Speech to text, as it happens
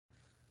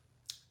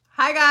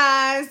Hi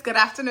guys, good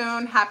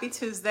afternoon. Happy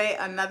Tuesday.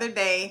 Another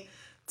day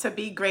to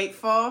be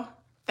grateful,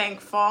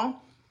 thankful,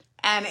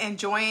 and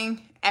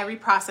enjoying every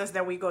process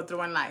that we go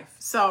through in life.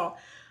 So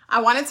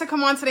I wanted to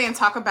come on today and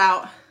talk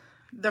about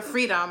the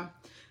freedom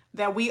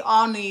that we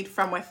all need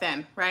from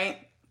within, right?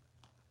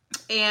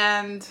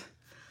 And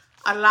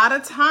a lot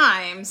of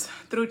times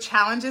through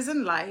challenges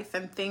in life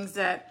and things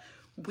that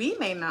we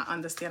may not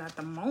understand at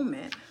the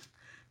moment,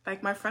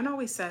 like my friend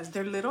always says,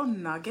 they're little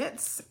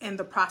nuggets in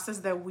the process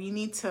that we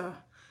need to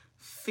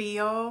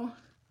feel,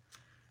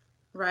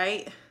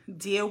 right?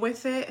 Deal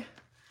with it,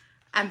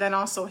 and then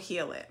also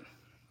heal it.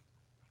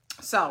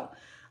 So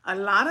a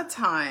lot of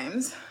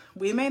times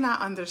we may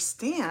not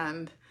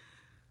understand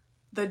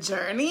the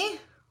journey,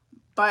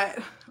 but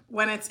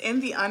when it's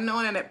in the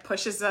unknown and it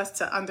pushes us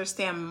to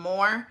understand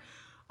more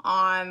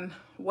on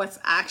what's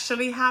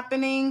actually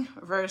happening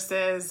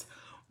versus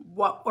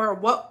what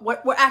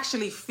we're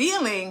actually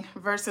feeling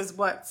versus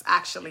what's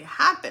actually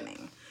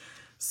happening.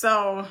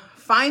 So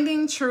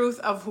finding truth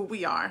of who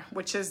we are,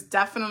 which is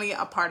definitely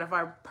a part of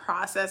our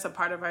process, a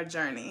part of our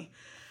journey.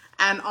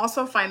 And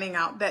also finding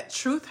out that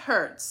truth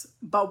hurts,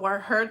 but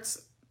what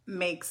hurts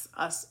makes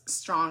us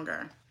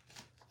stronger.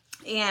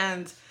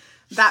 And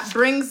that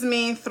brings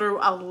me through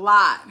a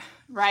lot,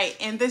 right?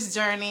 In this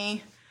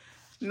journey,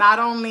 not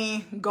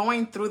only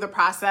going through the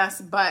process,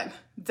 but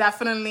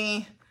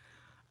definitely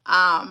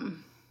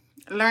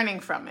learning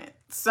from it.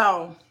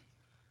 So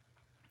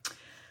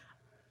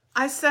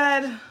I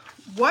said,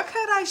 what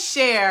could I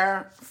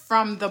share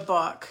from the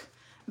book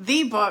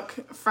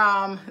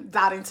From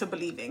Doubting to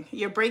Believing,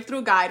 your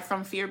breakthrough guide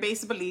from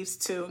fear-based beliefs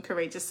to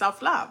courageous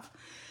self-love?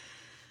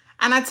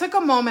 And I took a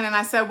moment and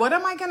I said, what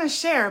am I going to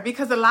share?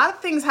 Because a lot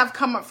of things have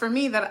come up for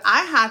me that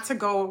I had to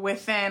go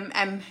within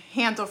and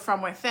handle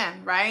from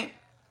within, right?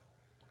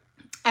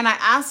 And I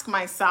asked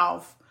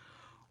myself,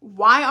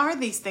 why are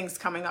these things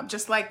coming up?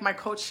 Just like my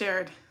coach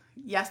shared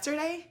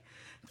yesterday,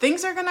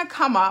 things are going to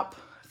come up,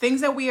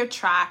 things that we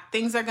attract,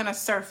 things are going to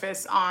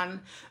surface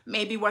on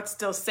maybe what's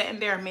still sitting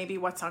there, maybe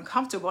what's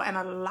uncomfortable. And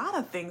a lot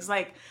of things,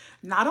 like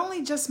not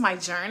only just my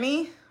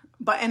journey,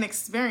 but an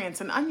experience,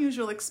 an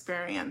unusual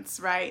experience,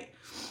 right?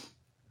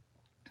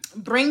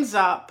 Brings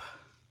up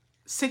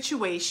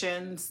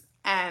situations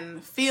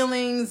and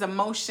feelings,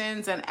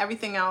 emotions, and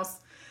everything else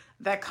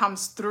that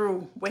comes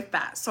through with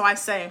that. So I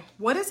say,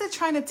 what is it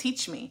trying to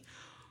teach me?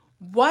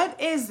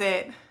 What is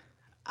it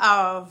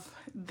of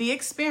the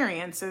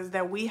experiences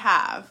that we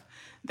have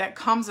that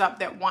comes up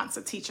that wants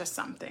to teach us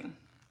something?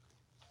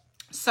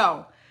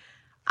 So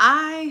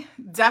I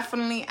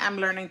definitely am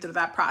learning through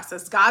that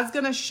process. God's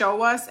going to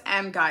show us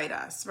and guide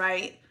us,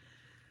 right?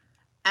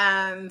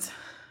 And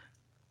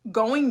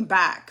going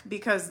back,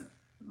 because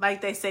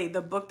like they say,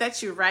 the book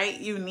that you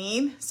write, you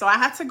need. So I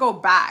had to go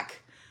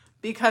back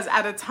because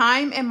at a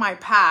time in my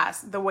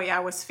past, the way I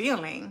was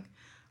feeling,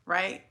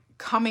 right,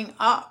 coming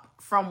up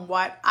from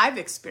what I've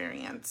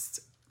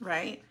experienced,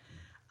 right,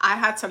 I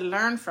had to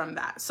learn from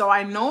that. So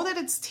I know that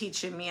it's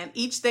teaching me, and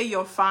each day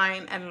you'll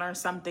find and learn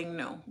something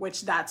new,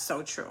 which that's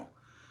so true.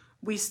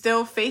 We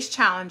still face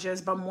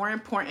challenges, but more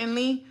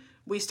importantly,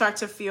 we start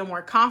to feel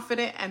more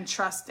confident and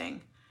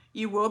trusting.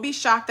 You will be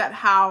shocked at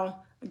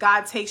how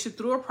God takes you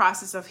through a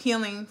process of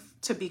healing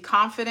to be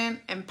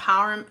confident,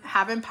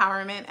 have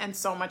empowerment, and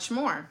so much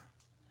more.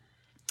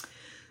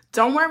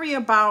 Don't worry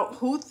about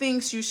who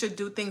thinks you should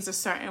do things a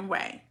certain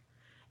way.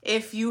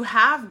 If you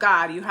have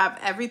God, you have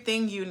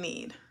everything you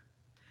need.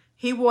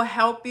 He will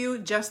help you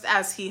just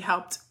as he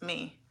helped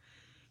me.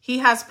 He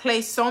has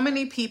placed so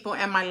many people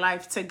in my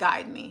life to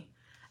guide me.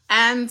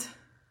 And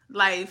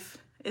life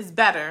is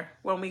better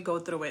when we go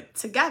through it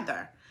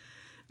together.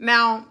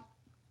 Now,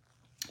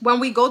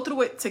 when we go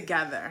through it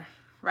together,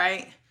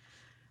 right?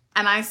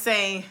 And I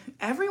say,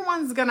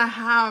 everyone's going to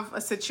have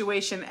a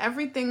situation.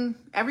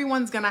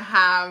 Everyone's going to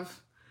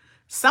have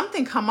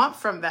something come up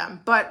from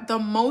them. But the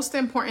most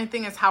important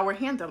thing is how we're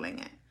handling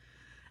it.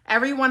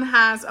 Everyone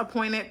has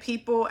appointed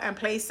people and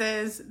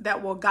places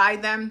that will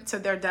guide them to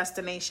their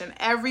destination.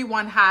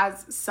 Everyone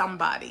has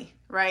somebody,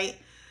 right?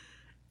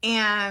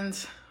 And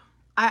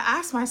I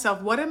asked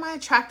myself, what am I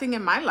attracting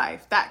in my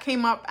life? That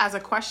came up as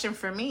a question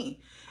for me.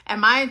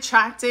 Am I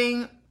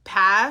attracting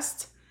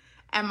past?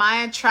 Am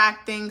I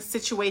attracting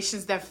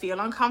situations that feel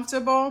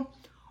uncomfortable?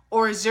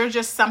 Or is there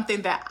just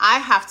something that I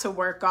have to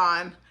work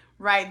on,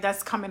 right,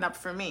 that's coming up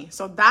for me?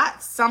 So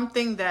that's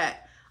something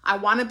that I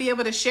want to be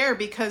able to share,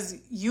 because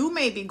you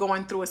may be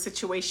going through a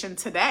situation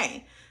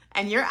today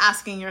and you're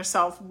asking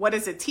yourself, what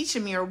is it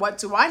teaching me, or what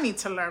do I need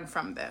to learn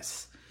from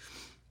this?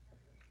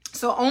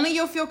 So only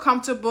you'll feel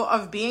comfortable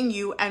of being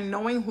you and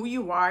knowing who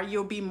you are,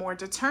 you'll be more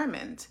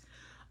determined.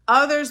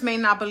 Others may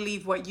not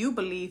believe what you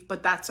believe,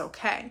 but that's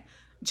okay.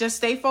 Just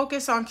stay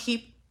focused on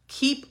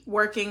keep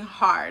working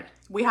hard.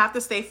 We have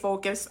to stay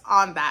focused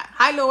on that.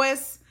 Hi,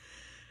 Lois.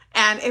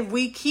 And if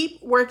we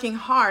keep working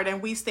hard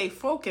and we stay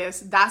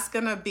focused, that's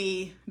going to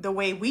be the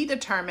way we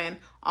determine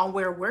on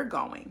where we're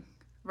going,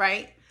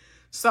 right?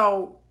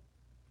 So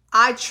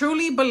I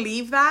truly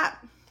believe that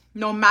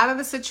no matter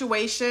the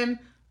situation,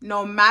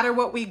 no matter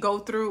what we go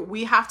through,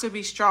 we have to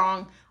be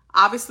strong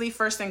Obviously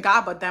first in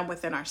God, but then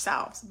within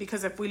ourselves.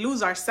 Because if we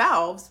lose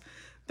ourselves,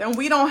 then if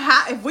we don't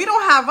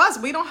have us,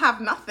 we don't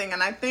have nothing.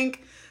 And I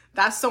think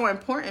that's so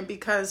important,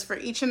 because for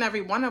each and every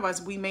one of us,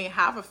 we may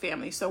have a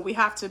family. So we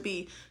have to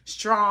be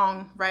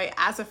strong, right,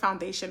 as a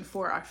foundation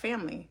for our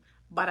family.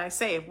 But I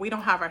say, if we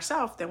don't have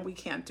ourselves, then we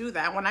can't do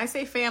that. When I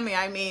say family,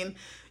 I mean,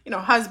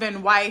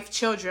 husband, wife,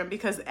 children,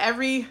 because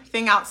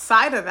everything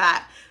outside of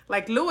that,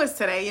 like Lewis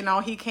today,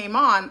 he came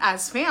on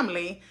as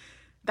family.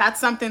 That's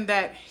something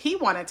that he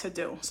wanted to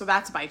do. So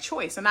that's by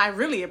choice. And I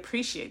really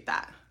appreciate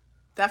that.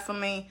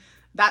 Definitely,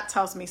 that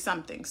tells me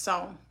something.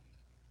 So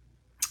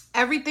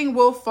everything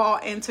will fall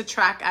into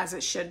track as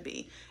it should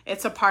be.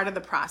 It's a part of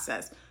the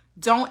process.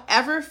 Don't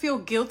ever feel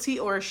guilty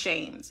or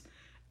ashamed.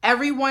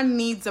 Everyone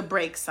needs a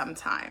break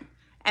sometime.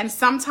 And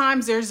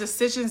sometimes there's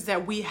decisions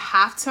that we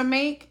have to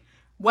make,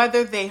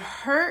 whether they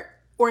hurt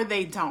or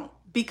they don't.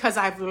 Because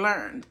I've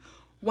learned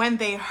when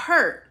they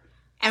hurt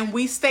and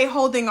we stay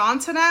holding on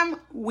to them,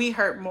 we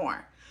hurt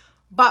more.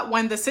 But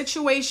when the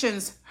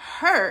situations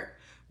hurt,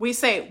 we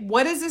say,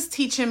 what is this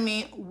teaching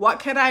me? What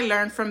could I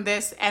learn from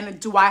this? And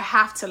do I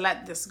have to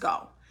let this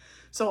go?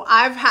 So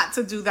I've had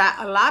to do that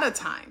a lot of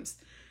times.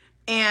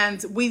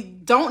 And we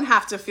don't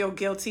have to feel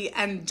guilty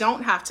and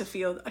don't have to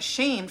feel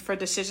ashamed for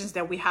decisions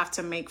that we have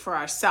to make for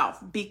ourselves.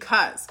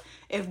 Because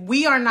if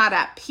we are not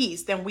at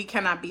peace, then we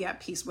cannot be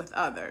at peace with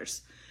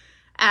others.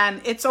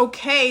 And it's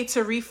okay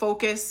to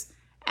refocus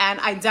and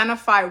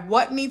identify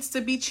what needs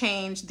to be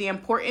changed. The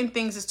important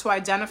things is to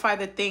identify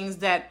the things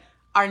that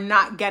are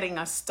not getting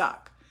us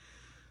stuck.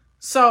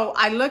 So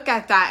I look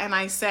at that and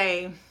I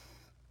say,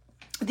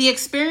 the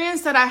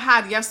experience that I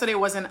had yesterday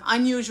was an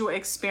unusual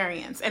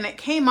experience. And it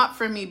came up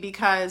for me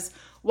because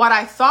what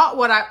I thought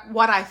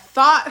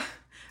that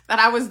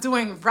I was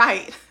doing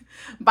right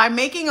by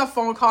making a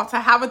phone call to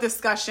have a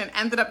discussion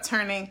ended up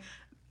turning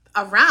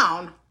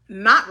around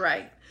not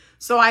right.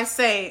 So I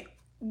say,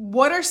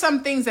 what are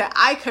some things that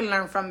I can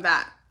learn from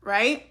that,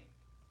 right?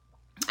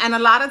 And a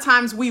lot of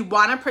times we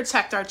want to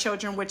protect our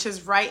children, which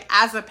is right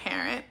as a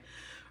parent,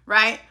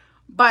 right?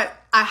 But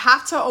I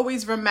have to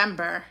always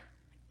remember,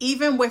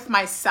 even with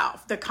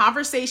myself, the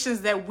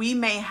conversations that we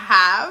may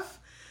have,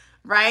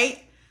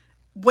 right,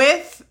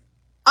 with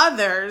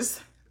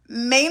others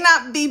may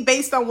not be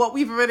based on what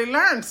we've already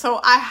learned. So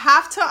I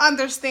have to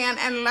understand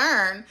and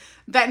learn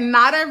that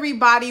not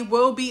everybody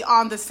will be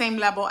on the same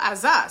level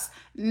as us.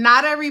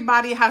 Not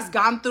everybody has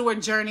gone through a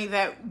journey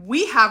that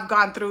we have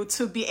gone through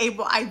to be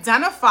able to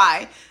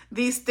identify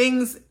these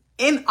things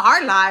in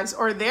our lives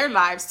or their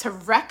lives, to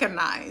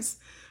recognize,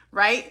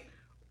 right,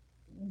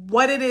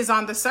 what it is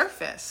on the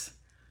surface.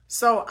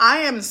 So I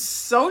am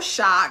so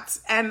shocked,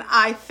 and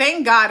I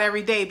thank God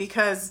every day,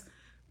 because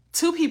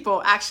two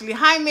people actually,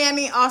 hi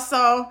Manny,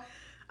 also,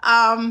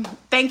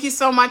 thank you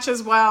so much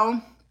as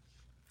well.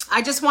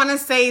 I just want to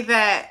say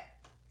that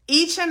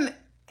each and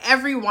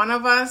every one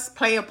of us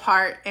play a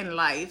part in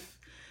life,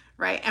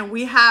 right? And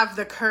we have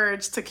the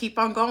courage to keep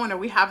on going, or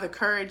we have the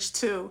courage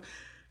to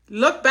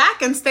look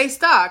back and stay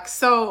stuck.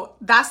 So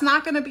that's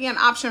not going to be an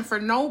option for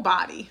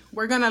nobody.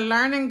 We're going to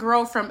learn and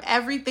grow from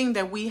everything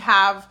that we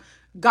have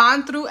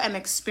gone through and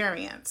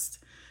experienced.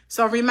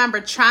 So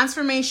remember,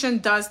 transformation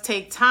does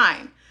take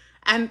time,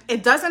 and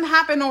it doesn't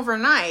happen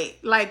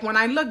overnight. Like when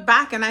I look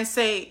back and I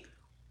say,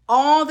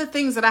 all the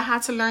things that I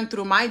had to learn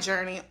through my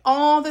journey,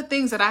 all the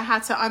things that I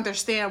had to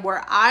understand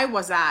where I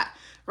was at,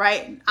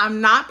 right? I'm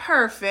not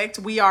perfect.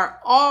 We are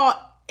all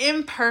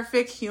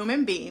imperfect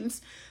human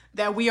beings,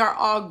 that we are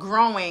all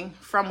growing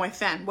from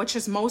within, which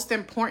is most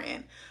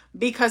important,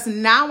 because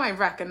now I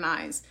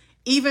recognize,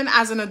 even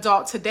as an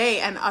adult today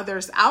and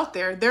others out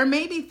there, there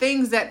may be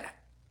things that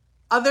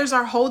others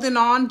are holding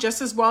on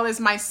just as well as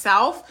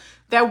myself,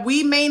 that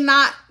we may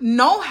not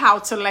know how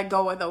to let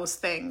go of those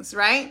things,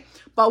 right?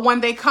 But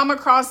when they come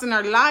across in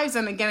our lives,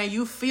 and again,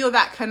 you feel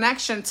that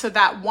connection to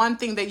that one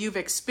thing that you've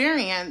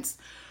experienced,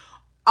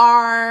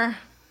 our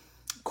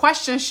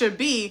question should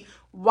be,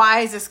 why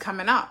is this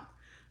coming up?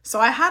 So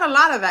I had a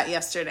lot of that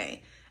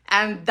yesterday,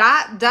 and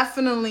that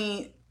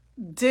definitely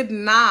did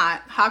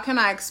not, how can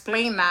I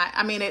explain that?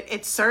 I mean,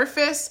 it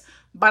surfaced,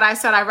 but I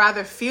said I'd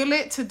rather feel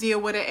it to deal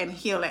with it and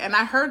heal it. And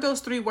I heard those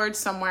three words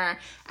somewhere,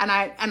 and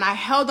I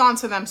held on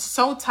to them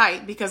so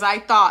tight, because I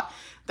thought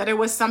that it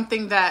was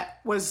something that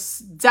was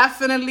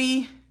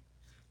definitely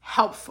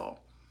helpful.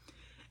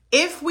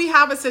 If we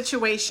have a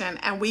situation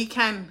and we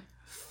can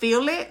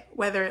feel it,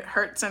 whether it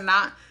hurts or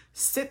not,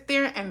 sit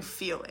there and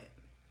feel it.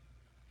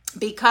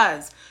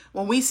 Because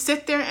when we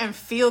sit there and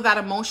feel that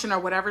emotion or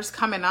whatever's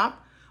coming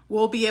up,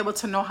 we'll be able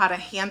to know how to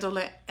handle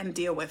it and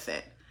deal with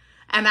it.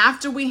 And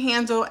after we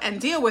handle and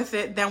deal with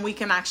it, then we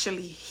can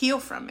actually heal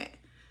from it.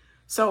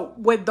 So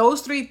with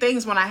those three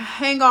things, when I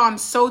hang on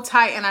so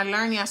tight, and I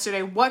learned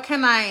yesterday, what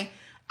can I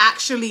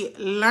actually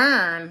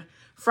learn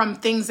from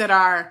things that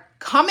are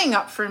coming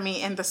up for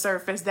me in the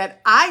surface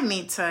that I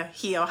need to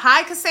heal?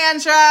 Hi,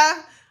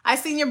 Cassandra. I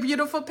seen your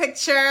beautiful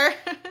picture.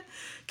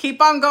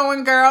 Keep on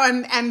going, girl.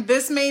 And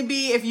this may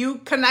be, if you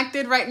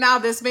connected right now,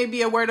 this may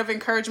be a word of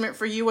encouragement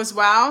for you as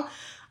well.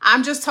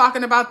 I'm just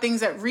talking about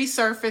things that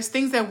resurface,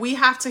 things that we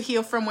have to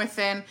heal from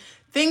within,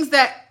 things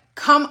that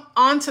come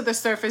onto the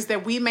surface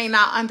that we may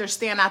not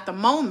understand at the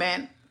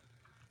moment,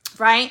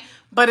 right?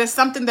 But it's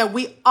something that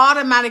we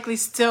automatically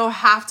still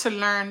have to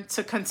learn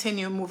to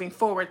continue moving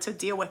forward to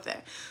deal with it.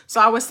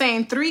 So I was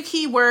saying 3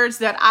 key words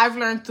that I've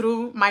learned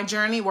through my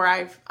journey where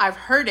I've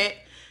heard it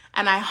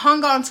and I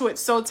hung on to it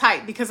so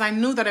tight because I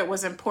knew that it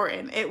was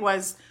important. It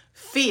was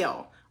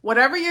feel.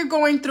 Whatever you're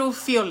going through,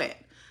 feel it,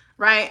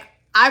 right?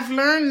 I've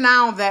learned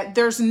now that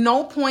there's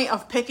no point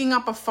of picking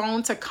up a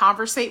phone to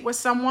conversate with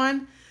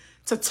someone,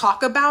 to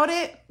talk about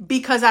it,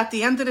 because at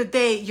the end of the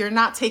day, you're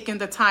not taking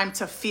the time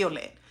to feel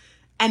it.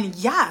 And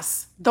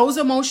yes, those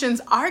emotions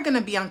are going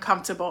to be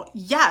uncomfortable.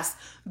 Yes,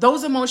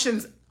 those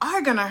emotions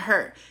are going to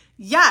hurt.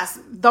 Yes,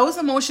 those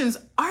emotions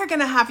are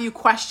going to have you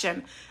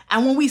question.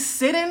 And when we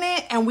sit in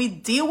it and we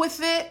deal with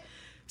it,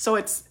 so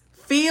it's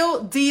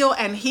feel, deal,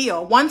 and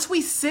heal. Once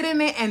we sit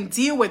in it and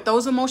deal with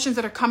those emotions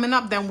that are coming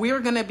up, then we're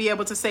going to be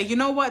able to say, you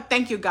know what?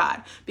 Thank you,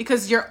 God,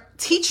 because you're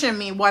teaching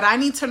me what I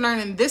need to learn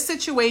in this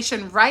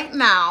situation right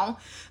now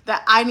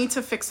that I need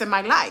to fix in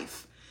my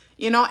life.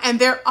 You know, and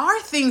there are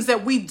things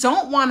that we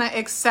don't want to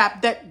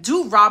accept that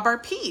do rob our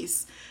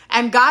peace.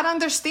 And God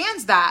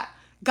understands that.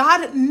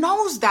 God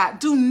knows that.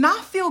 Do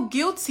not feel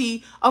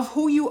guilty of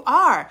who you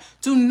are.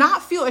 Do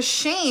not feel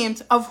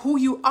ashamed of who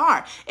you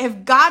are.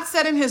 If God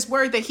said in his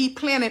word that he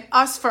planted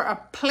us for a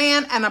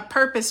plan and a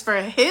purpose for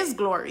his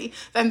glory,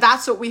 then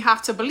that's what we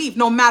have to believe,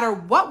 no matter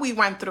what we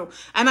went through.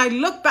 And I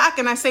look back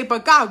and I say,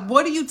 but God,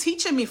 what are you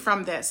teaching me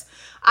from this?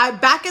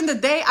 Back in the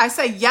day, I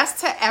said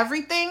yes to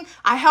everything.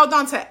 I held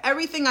on to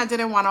everything I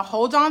didn't want to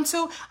hold on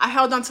to. I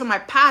held on to my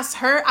past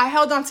hurt. I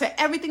held on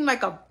to everything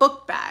like a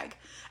book bag.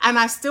 And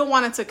I still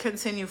wanted to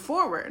continue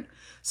forward.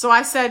 So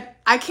I said,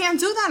 I can't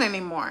do that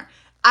anymore.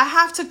 I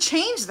have to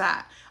change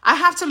that. I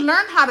have to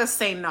learn how to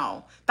say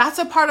no. That's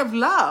a part of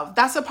love.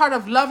 That's a part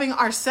of loving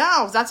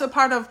ourselves. That's a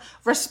part of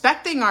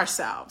respecting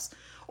ourselves.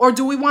 Or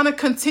do we want to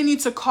continue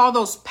to call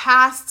those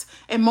past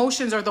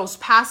emotions or those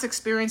past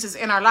experiences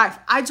in our life?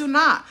 I do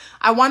not.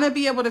 I want to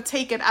be able to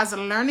take it as a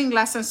learning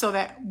lesson so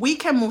that we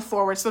can move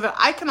forward, so that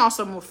I can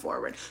also move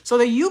forward, so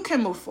that you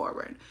can move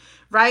forward,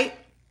 right?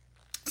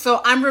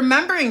 So I'm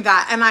remembering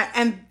that.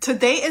 And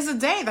today is a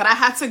day that I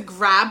had to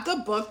grab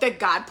the book that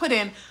God put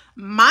in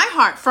my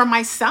heart for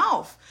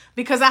myself,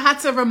 because I had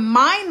to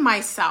remind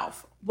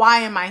myself, why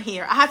am I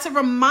here? I had to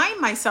remind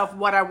myself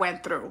what I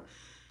went through,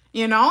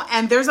 you know,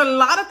 and there's a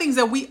lot of things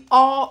that we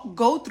all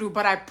go through,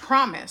 but I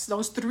promise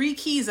those 3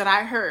 keys that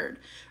I heard,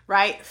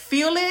 right?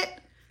 Feel it,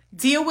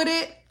 deal with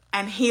it,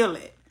 and heal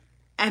it.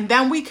 And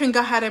then we can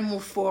go ahead and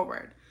move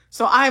forward.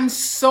 So I'm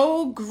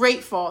so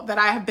grateful that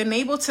I have been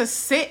able to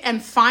sit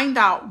and find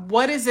out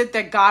what is it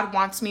that God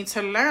wants me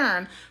to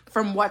learn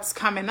from what's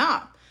coming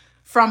up,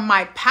 from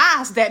my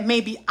past that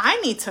maybe I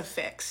need to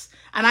fix.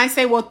 And I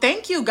say, well,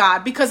 thank you,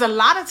 God, because a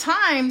lot of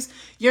times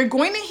you're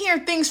going to hear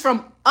things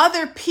from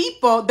other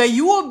people that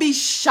you will be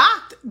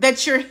shocked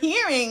that you're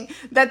hearing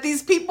that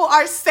these people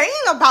are saying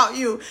about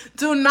you.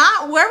 Do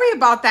not worry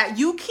about that.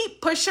 You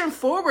keep pushing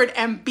forward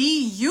and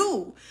be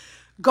you.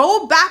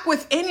 Go back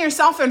within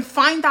yourself and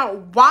find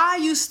out why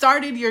you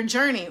started your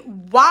journey,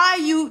 why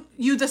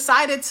you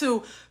decided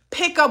to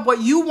pick up what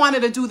you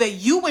wanted to do that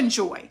you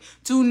enjoy.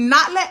 Do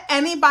not let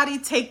anybody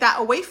take that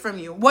away from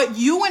you. What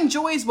you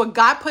enjoy is what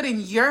God put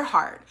in your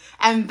heart.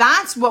 And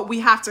that's what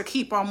we have to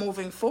keep on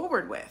moving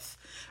forward with,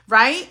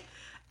 right?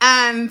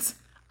 And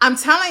I'm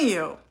telling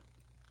you,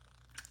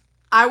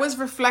 I was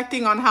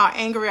reflecting on how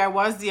angry I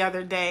was the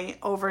other day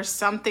over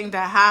something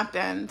that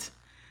happened,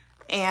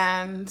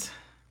 and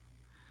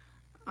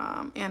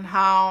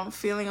how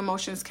feeling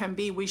emotions can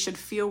be. We should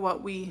feel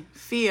what we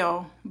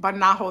feel, but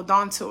not hold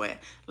on to it.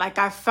 Like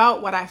I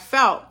felt what I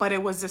felt, but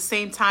it was the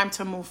same time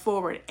to move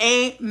forward.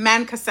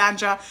 Amen,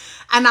 Cassandra.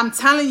 And I'm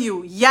telling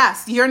you,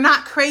 yes, you're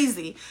not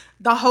crazy.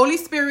 The Holy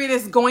Spirit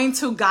is going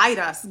to guide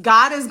us.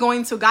 God is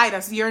going to guide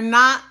us. You're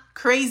not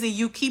crazy.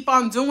 You keep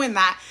on doing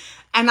that.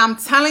 And I'm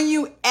telling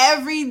you,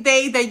 every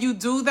day that you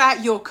do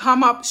that, you'll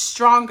come up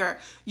stronger.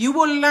 You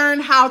will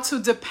learn how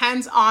to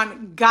depend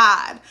on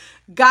God.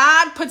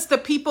 God puts the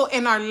people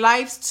in our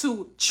lives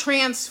to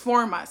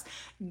transform us.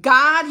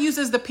 God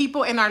uses the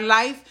people in our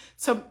life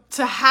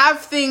to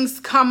have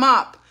things come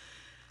up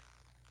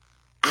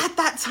at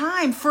that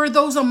time for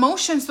those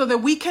emotions so that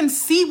we can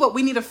see what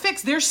we need to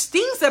fix. There's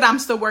things that I'm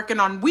still working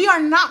on. We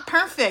are not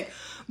perfect,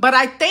 but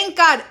I thank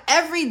God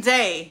every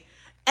day.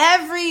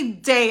 Every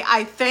day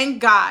I thank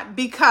God,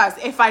 because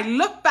if I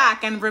look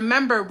back and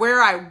remember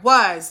where I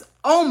was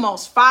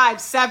almost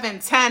 5, 7,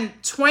 10,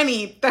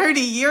 20,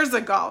 30 years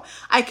ago,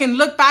 I can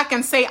look back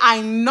and say,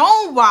 I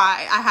know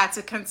why I had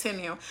to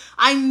continue.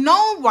 I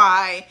know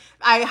why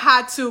I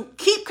had to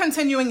keep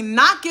continuing,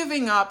 not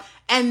giving up,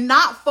 and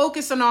not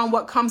focusing on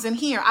what comes in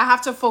here. I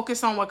have to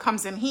focus on what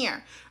comes in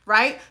here,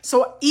 right?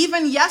 So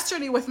even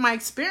yesterday with my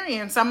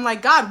experience, I'm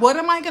like, God, what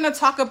am I going to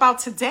talk about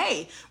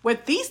today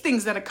with these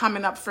things that are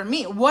coming up for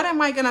me? What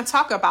am I going to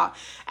talk about?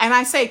 And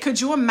I say,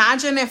 could you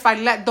imagine if I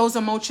let those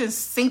emotions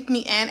sink me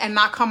in and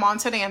not come on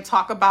today and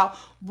talk about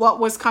what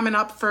was coming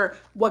up for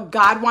what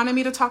God wanted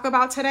me to talk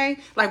about today?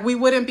 Like, we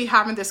wouldn't be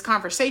having this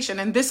conversation.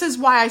 And this is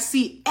why I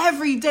see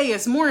every day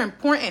is more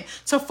important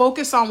to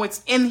focus on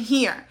what's in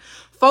here.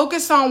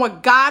 Focus on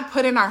what God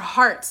put in our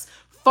hearts.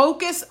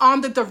 Focus on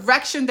the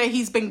direction that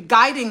he's been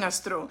guiding us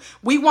through.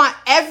 We want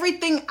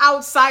everything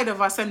outside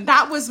of us. And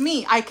that was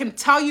me. I can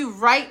tell you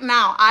right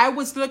now, I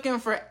was looking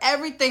for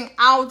everything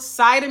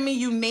outside of me.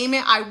 You name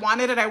it. I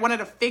wanted it. I wanted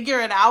to figure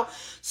it out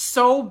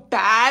so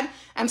bad.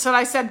 Until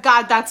I said,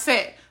 God, that's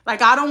it.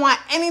 Like, I don't want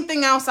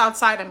anything else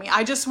outside of me.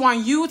 I just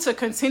want you to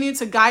continue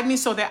to guide me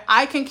so that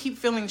I can keep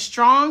feeling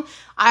strong.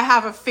 I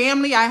have a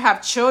family, I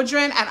have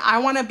children, and I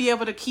want to be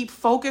able to keep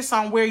focused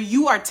on where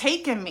you are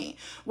taking me,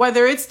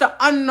 whether it's the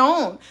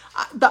unknown.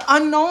 The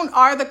unknown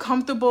are the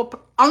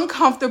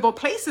uncomfortable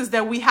places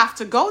that we have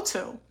to go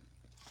to.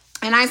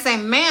 And I say,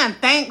 man,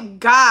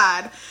 thank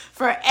God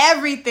for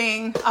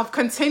everything of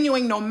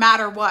continuing no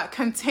matter what,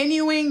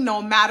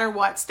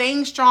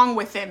 staying strong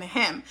within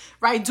him,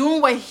 right?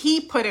 Doing what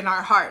he put in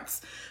our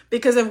hearts.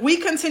 Because if we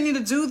continue to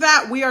do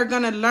that, we are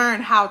going to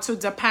learn how to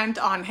depend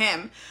on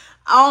him.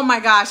 Oh my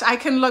gosh, I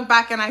can look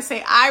back and I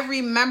say, I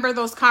remember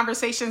those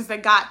conversations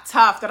that got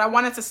tough, that I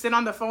wanted to sit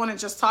on the phone and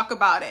just talk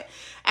about it.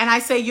 And I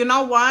say, you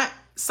know what?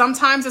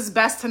 Sometimes it's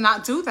best to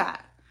not do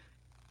that.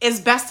 It's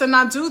best to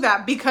not do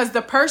that, because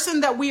the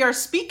person that we are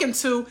speaking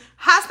to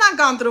has not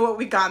gone through what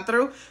we've gone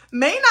through,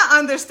 may not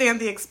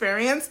understand the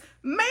experience,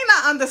 may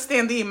not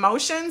understand the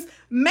emotions,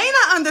 may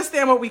not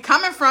understand where we're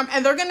coming from,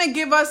 and they're going to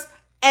give us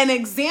an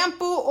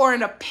example or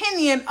an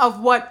opinion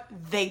of what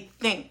they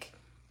think,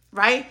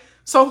 right?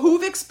 So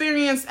who've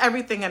experienced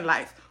everything in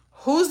life?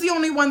 Who's the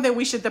only one that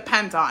we should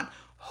depend on?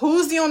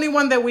 Who's the only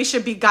one that we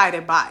should be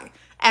guided by?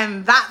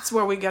 And that's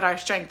where we get our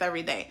strength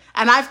every day.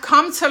 And I've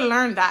come to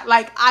learn that.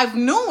 Like, I've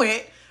knew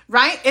it,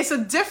 right? It's a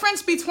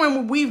difference between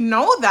when we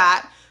know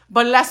that,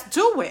 but let's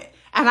do it.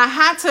 And I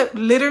had to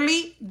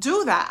literally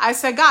do that. I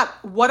said, God,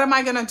 what am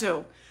I going to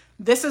do?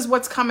 This is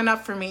what's coming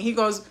up for me. He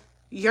goes,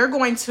 you're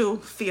going to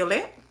feel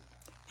it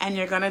and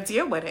you're going to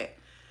deal with it.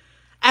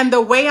 And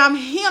the way I'm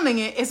healing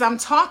it is I'm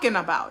talking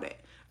about it,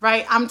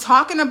 right? I'm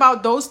talking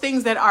about those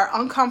things that are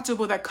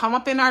uncomfortable, that come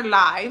up in our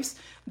lives,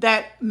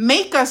 that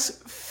make us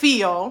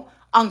feel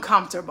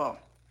uncomfortable.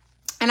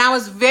 And I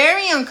was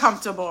very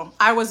uncomfortable.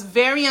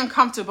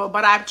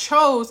 But I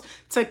chose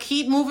to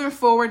keep moving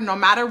forward no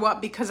matter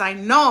what, because I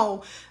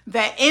know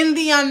that in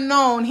the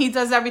unknown, he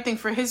does everything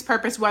for his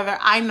purpose, whether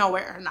I know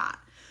it or not.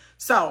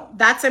 So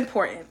that's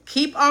important.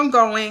 Keep on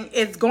going.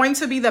 It's going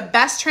to be the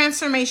best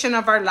transformation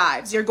of our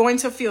lives. You're going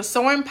to feel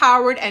so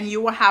empowered, and you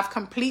will have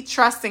complete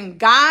trust in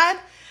God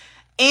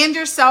and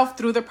yourself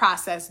through the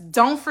process.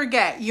 Don't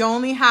forget, you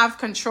only have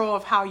control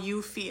of how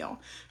you feel,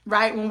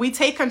 right? When we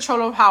take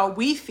control of how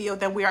we feel,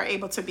 then we are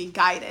able to be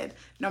guided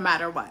no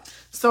matter what.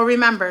 So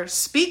remember,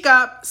 speak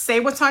up,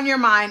 say what's on your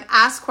mind,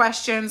 ask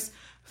questions,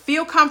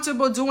 feel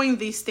comfortable doing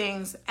these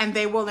things, and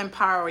they will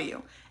empower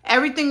you.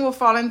 Everything will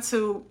fall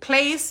into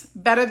place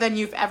better than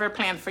you've ever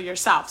planned for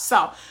yourself.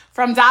 So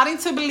from doubting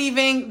to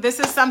believing, this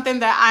is something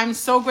that I'm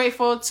so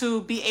grateful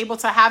to be able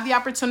to have the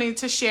opportunity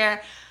to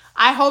share.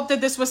 I hope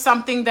that this was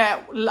something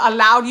that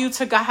allowed you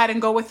to go ahead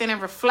and go within and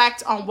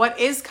reflect on what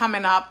is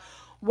coming up,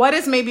 what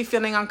is maybe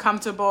feeling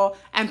uncomfortable,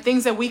 and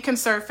things that we can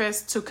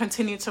surface to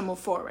continue to move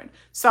forward.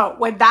 So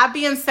with that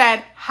being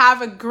said,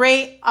 have a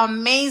great,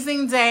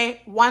 amazing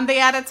day, one day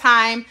at a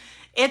time.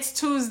 It's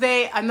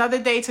Tuesday, another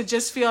day to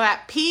just feel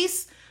at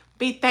peace,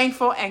 be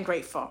thankful and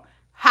grateful.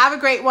 Have a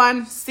great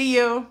one. See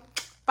you.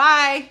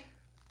 Bye.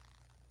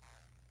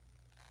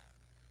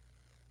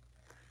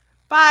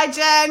 Bye,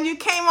 Jen. You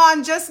came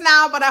on just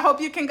now, but I hope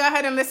you can go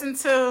ahead and listen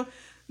to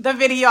the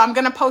video. I'm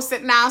going to post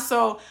it now.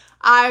 So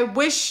I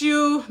wish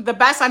you the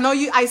best.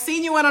 I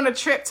seen you went on a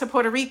trip to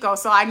Puerto Rico,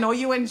 so I know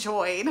you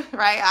enjoyed,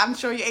 right? I'm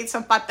sure you ate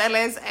some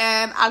pateles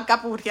and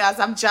alcapurrias.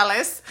 I'm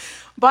jealous,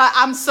 but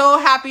I'm so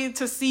happy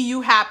to see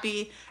you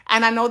happy.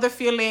 And I know the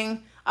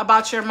feeling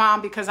about your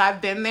mom because I've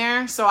been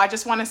there. So I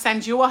just want to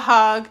send you a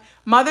hug.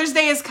 Mother's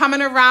Day is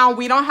coming around.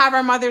 We don't have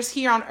our mothers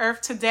here on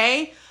earth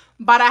today,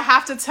 but I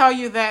have to tell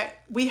you that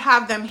we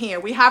have them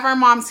here. We have our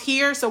moms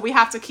here, so we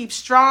have to keep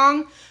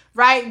strong,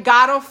 right?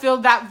 God will fill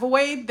that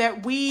void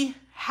that we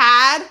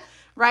had,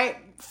 right,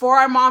 for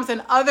our moms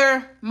and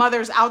other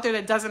mothers out there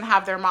that doesn't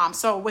have their mom.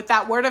 So with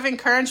that word of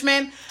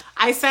encouragement,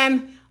 I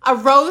send a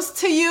rose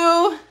to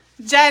you.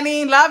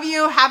 Jenny, love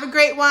you. Have a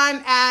great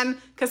one. And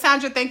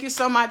Cassandra, thank you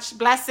so much.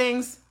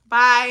 Blessings.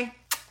 Bye.